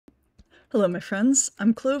Hello my friends,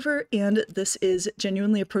 I'm Clover and this is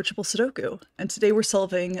Genuinely Approachable Sudoku, and today we're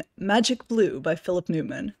solving Magic Blue by Philip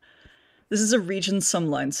Newman. This is a region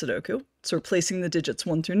sumline Sudoku, so we're placing the digits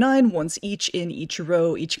 1 through 9 once each in each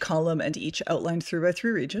row, each column, and each outlined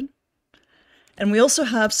 3x3 region. And we also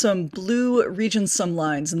have some blue region sum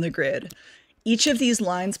lines in the grid. Each of these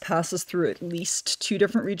lines passes through at least 2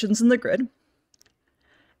 different regions in the grid.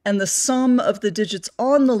 And the sum of the digits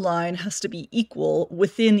on the line has to be equal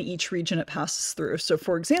within each region it passes through. So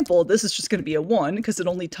for example, this is just going to be a 1 because it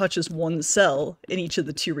only touches one cell in each of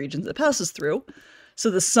the 2 regions it passes through. So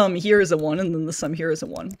the sum here is a 1 and then the sum here is a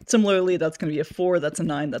 1. Similarly, that's going to be a 4, that's a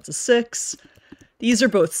 9, that's a 6. These are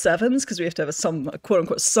both 7s because we have to have a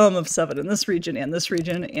quote-unquote sum of 7 in this region,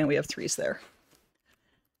 and we have 3s there.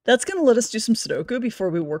 That's going to let us do some Sudoku before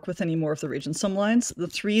we work with any more of the region sum lines. The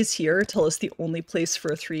 3s here tell us the only place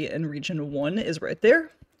for a 3 in region 1 is right there.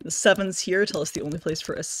 The 7s here tell us the only place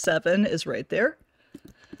for a 7 is right there.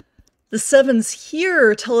 The 7s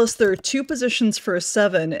here tell us there are 2 positions for a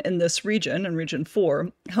 7 in this region, in region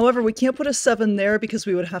 4. However, we can't put a 7 there because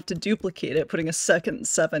we would have to duplicate it, putting a second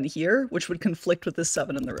 7 here, which would conflict with this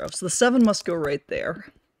 7 in the row. So the 7 must go right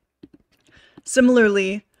there.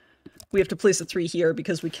 Similarly, we have to place a 3 here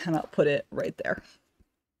because we cannot put it right there.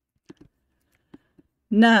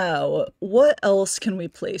 Now, what else can we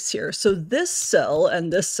place here? So this cell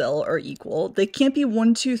and this cell are equal. They can't be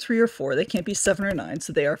 1, 2, 3, or 4. They can't be 7 or 9,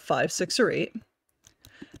 so they are 5, 6, or 8.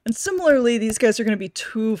 And similarly, these guys are going to be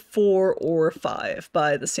 2, 4, or 5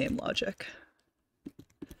 by the same logic.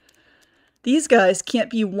 These guys can't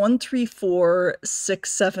be 1, 3, 4,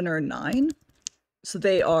 6, 7, or 9. So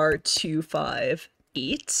they are 2, 5,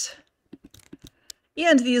 8.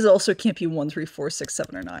 And these also can't be 1, 3, 4, 6,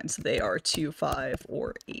 7, or 9, so they are 2, 5,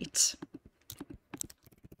 or 8.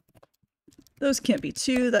 Those can't be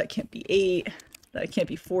 2, that can't be 8, that can't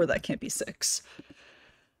be 4, that can't be 6.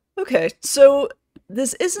 Okay, so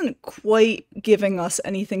this isn't quite giving us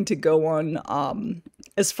anything to go on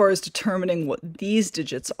as far as determining what these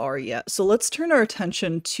digits are yet. So let's turn our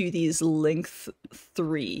attention to these length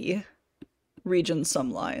 3 region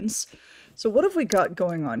sum lines. So what have we got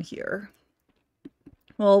going on here?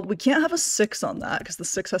 Well, we can't have a 6 on that because the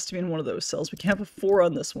 6 has to be in one of those cells. We can't have a 4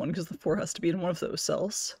 on this one because the 4 has to be in one of those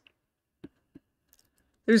cells.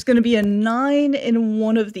 There's going to be a 9 in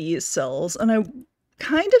one of these cells, and I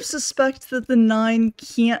kind of suspect that the 9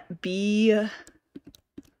 can't be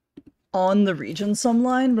on the region sum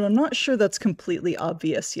line, but I'm not sure that's completely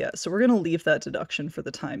obvious yet, so we're going to leave that deduction for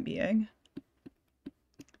the time being.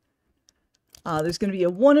 There's going to be a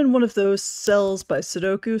 1 in one of those cells by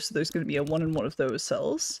Sudoku, so there's going to be a 1 in one of those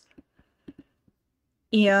cells.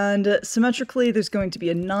 And symmetrically, there's going to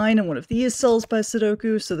be a 9 in one of these cells by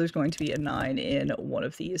Sudoku, so there's going to be a 9 in one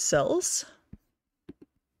of these cells.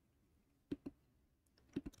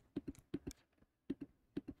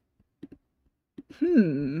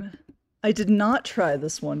 I did not try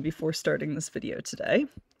this one before starting this video today.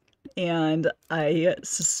 And I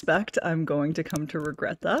suspect I'm going to come to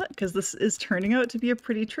regret that, because this is turning out to be a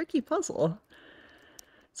pretty tricky puzzle.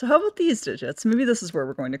 So how about these digits? Maybe this is where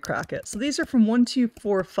we're going to crack it. So these are from 1, 2,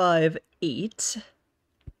 4, 5, 8.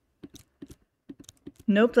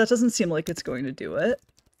 Nope, that doesn't seem like it's going to do it.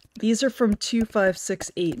 These are from 2, 5,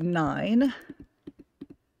 6, 8, 9.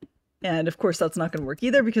 And of course that's not going to work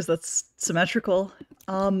either because that's symmetrical.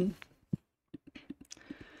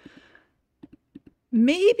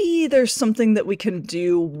 Maybe there's something that we can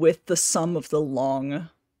do with the sum of the long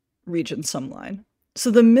region sum line. So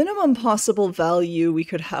the minimum possible value we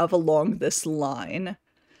could have along this line,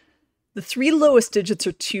 the 3 lowest digits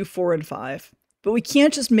are 2, 4, and 5. But we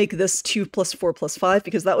can't just make this 2 plus 4 plus 5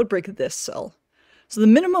 because that would break this cell. So the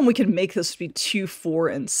minimum we can make this would be 2, 4,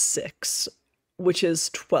 and 6, which is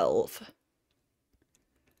 12.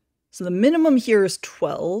 So the minimum here is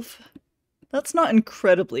 12. That's not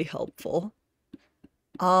incredibly helpful.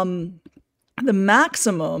 The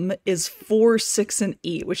maximum is 4, 6, and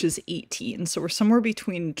 8, which is 18. So we're somewhere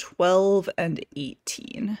between 12 and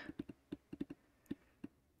 18.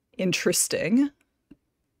 Interesting.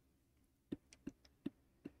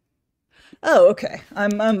 Oh, okay.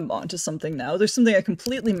 I'm onto something now. There's something I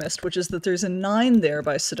completely missed, which is that there's a 9 there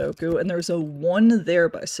by Sudoku, and there's a 1 there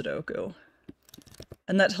by Sudoku.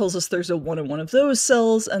 And that tells us there's a 1 in one of those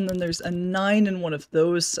cells, and then there's a 9 in one of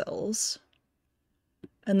those cells.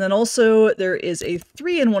 And then also there is a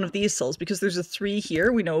 3 in one of these cells, because there's a 3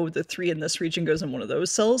 here. We know the 3 in this region goes in one of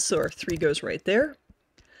those cells, so our 3 goes right there.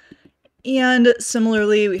 And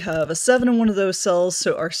similarly, we have a 7 in one of those cells,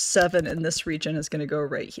 so our 7 in this region is going to go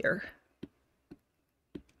right here.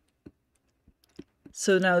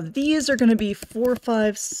 So now these are going to be 4,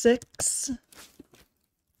 5, 6,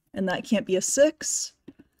 and that can't be a 6.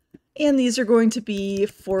 And these are going to be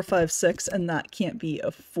 4, 5, 6, and that can't be a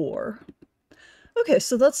 4. Okay,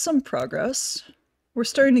 so that's some progress. We're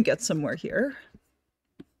starting to get somewhere here.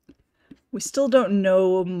 We still don't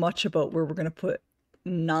know much about where we're going to put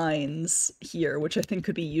 9s here, which I think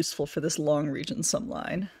could be useful for this long region sum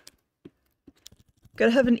line. Got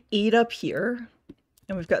to have an 8 up here,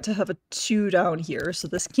 and we've got to have a 2 down here, so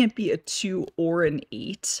this can't be a 2 or an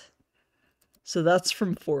 8. So that's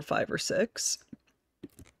from 4, 5, or 6.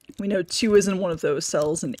 We know 2 is in one of those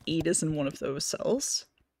cells and 8 is in one of those cells.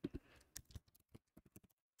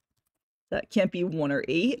 That can't be 1 or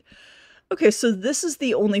 8. Okay, so this is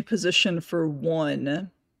the only position for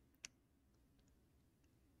 1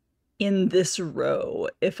 in this row,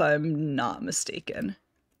 if I'm not mistaken.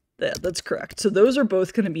 Yeah, that's correct. So those are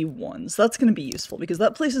both going to be 1s. That's going to be useful because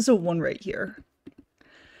that places a 1 right here.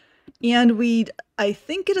 And I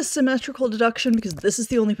think, get a symmetrical deduction because this is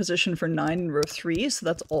the only position for 9 in row 3, so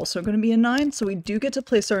that's also going to be a 9. So we do get to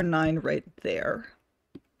place our 9 right there.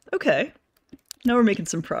 Okay, now we're making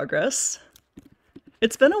some progress.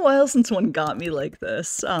 It's been a while since one got me like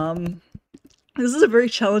this. This is a very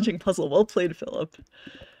challenging puzzle. Well played, Philip.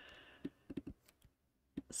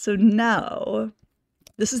 So now,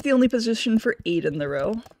 this is the only position for 8 in the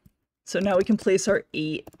row. So now we can place our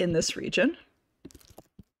 8 in this region.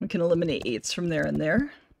 We can eliminate 8s from there and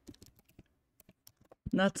there.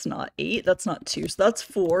 And that's not 8, that's not 2, so that's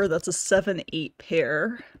 4, that's a 7, 8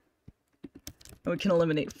 pair. And we can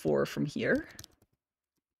eliminate 4 from here.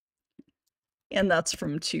 And that's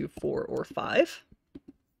from 2, 4, or 5.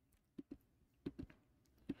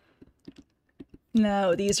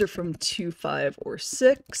 Now these are from 2, 5, or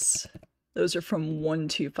 6. Those are from 1,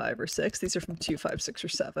 2, 5, or 6. These are from 2, 5, 6, or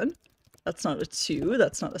 7. That's not a 2,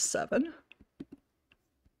 that's not a 7.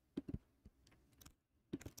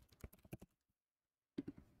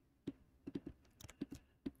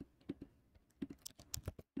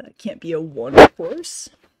 That can't be a 1, of course.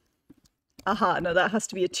 Aha, no, that has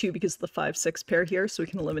to be a 2 because of the 5, 6 pair here, so we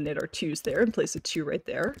can eliminate our 2s there and place a 2 right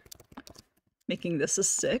there, making this a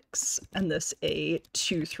 6, and this a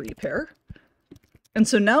 2, 3 pair. And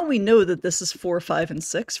so now we know that this is 4, 5, and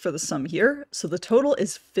 6 for the sum here, so the total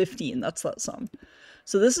is 15, that's that sum.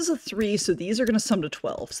 So this is a 3, so these are going to sum to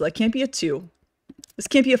 12, so that can't be a 2. This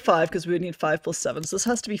can't be a 5 because we would need 5 plus 7, so this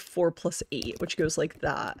has to be 4 plus 8, which goes like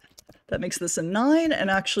that. That makes this a 9 and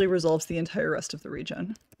actually resolves the entire rest of the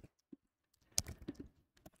region.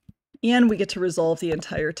 And we get to resolve the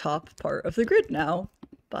entire top part of the grid now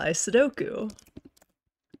by Sudoku.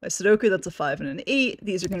 By Sudoku, that's a 5 and an 8.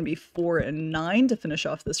 These are going to be 4 and 9 to finish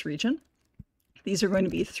off this region. These are going to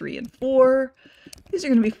be 3 and 4. These are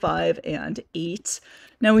going to be 5 and 8.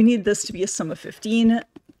 Now we need this to be a sum of 15,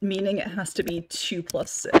 meaning it has to be 2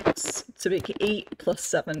 plus 6. To make 8 plus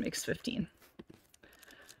 7 makes 15.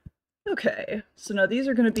 Okay, so now these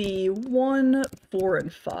are going to be 1, 4,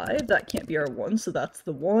 and 5. That can't be our 1, so that's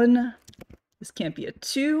the 1. This can't be a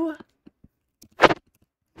 2.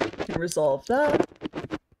 We can resolve that.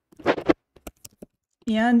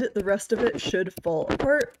 And the rest of it should fall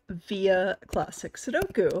apart via classic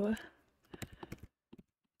Sudoku.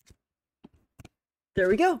 There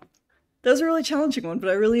we go. That was a really challenging one, but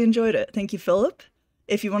I really enjoyed it. Thank you, Philip.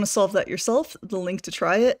 If you want to solve that yourself, the link to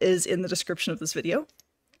try it is in the description of this video.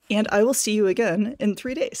 And I will see you again in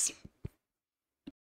 3 days.